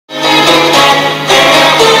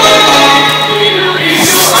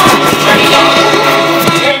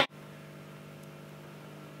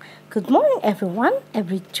Good morning, everyone.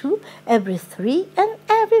 Every 2, every 3, and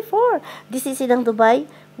every 4. This is Inangdubai.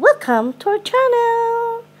 Welcome to our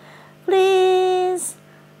channel. Please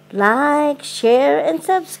like, share, and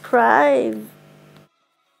subscribe.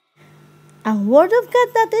 Ang Word of God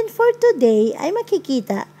natin for today ay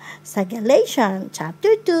makikita sa Galatians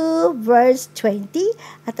chapter 2, verse 20.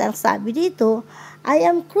 At ang sabi dito, I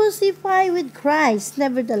am crucified with Christ.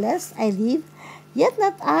 Nevertheless, I live. Yet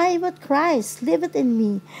not I, but Christ liveth in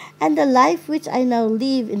me. And the life which I now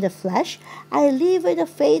live in the flesh, I live by the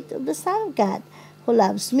faith of the Son of God, who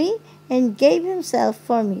loves me and gave himself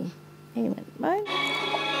for me. Amen. Bye.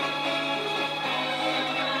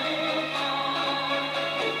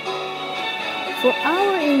 For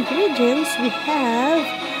our ingredients, we have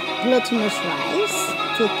glutinous rice,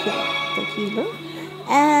 2 kilo,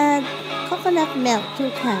 and coconut milk,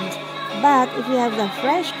 2 cans. But if you have the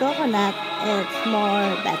fresh coconut, it's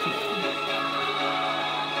more better.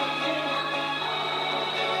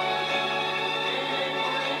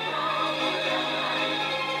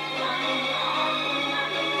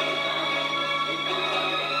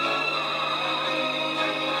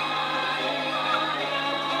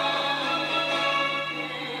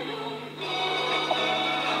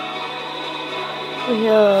 We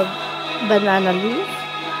have banana leaf.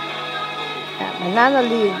 Banana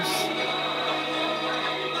leaves.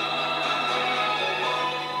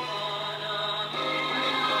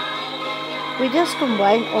 We just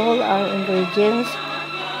combine all our ingredients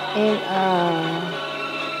in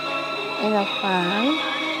a pan,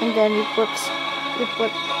 and then we put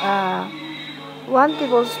 1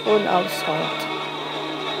 tablespoon of salt,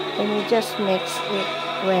 and we just mix it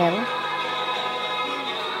well.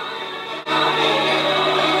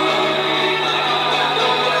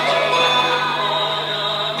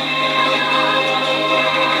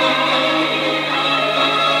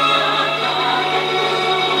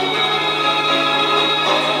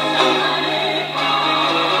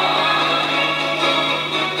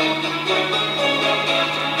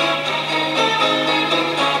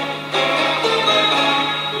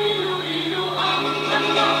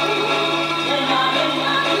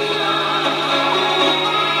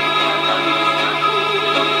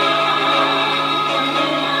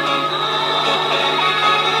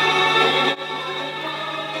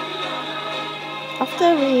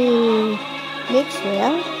 After we mix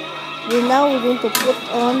well, we're going to put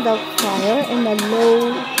on the fire in a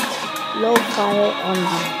low fire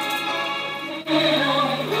only.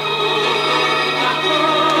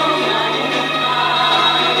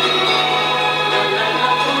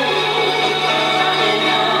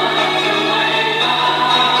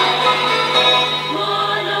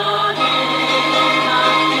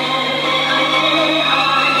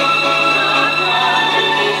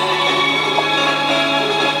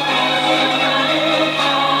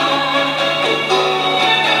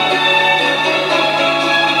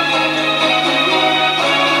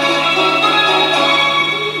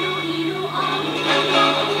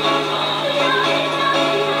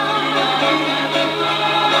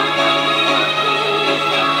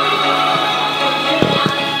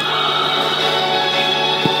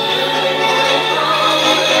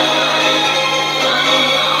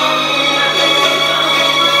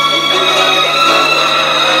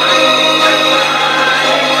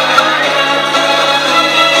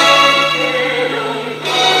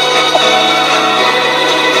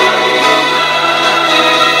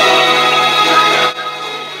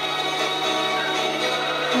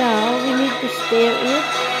 Now we need to stir it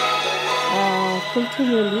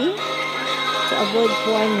continually to avoid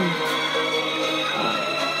burning.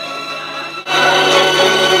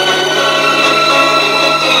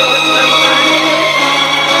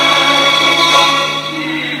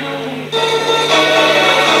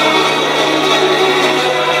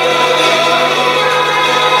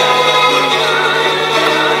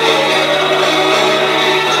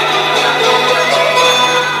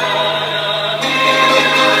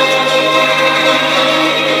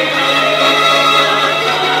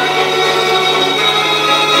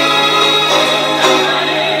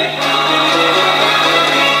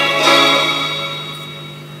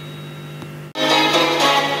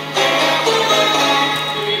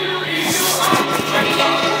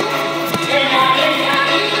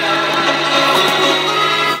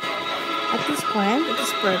 It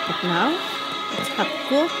is perfect now. It's hot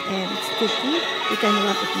cooked and sticky. You can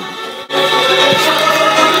wrap it now.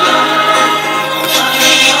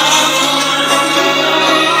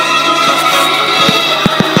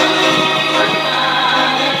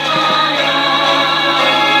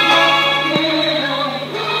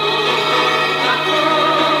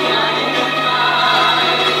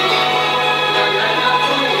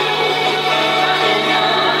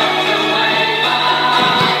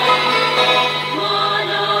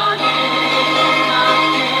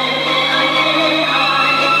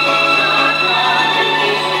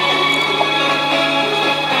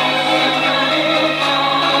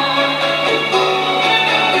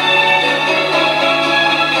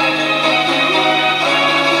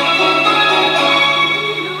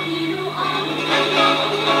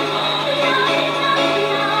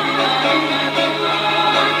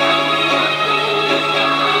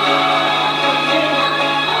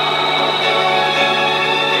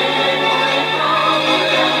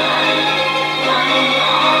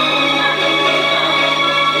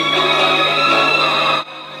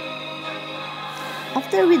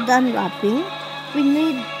 done wrapping, we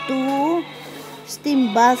need to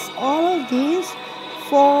steam bath all of this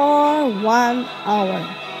for 1 hour.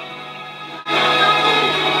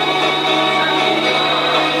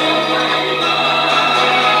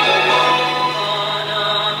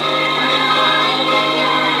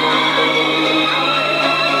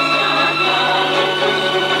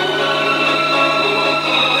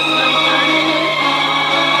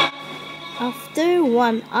 After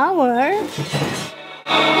 1 hour,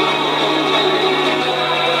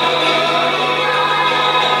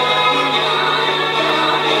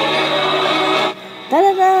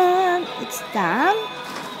 ta-da-da! It's done.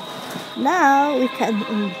 Now we can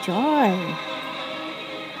enjoy.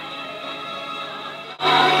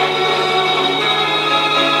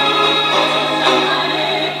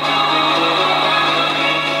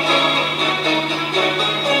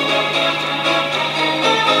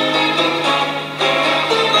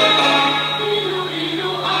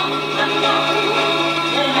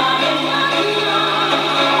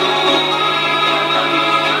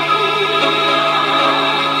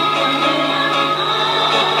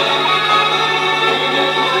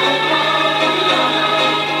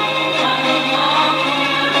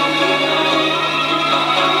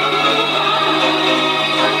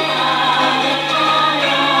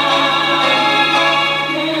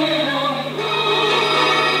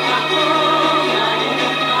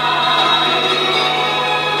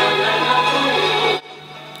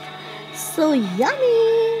 So yummy!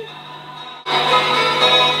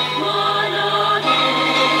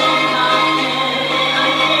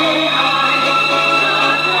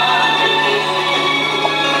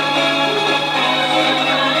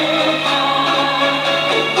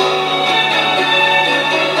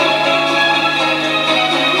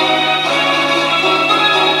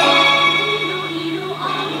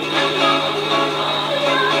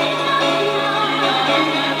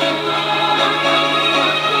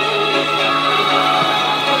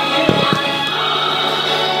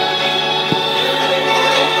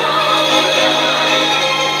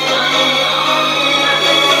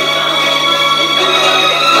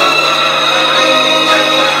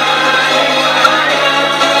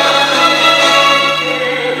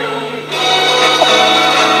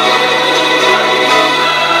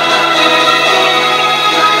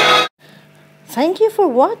 Thank you for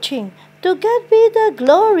watching. To God be the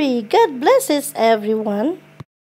glory. God blesses everyone.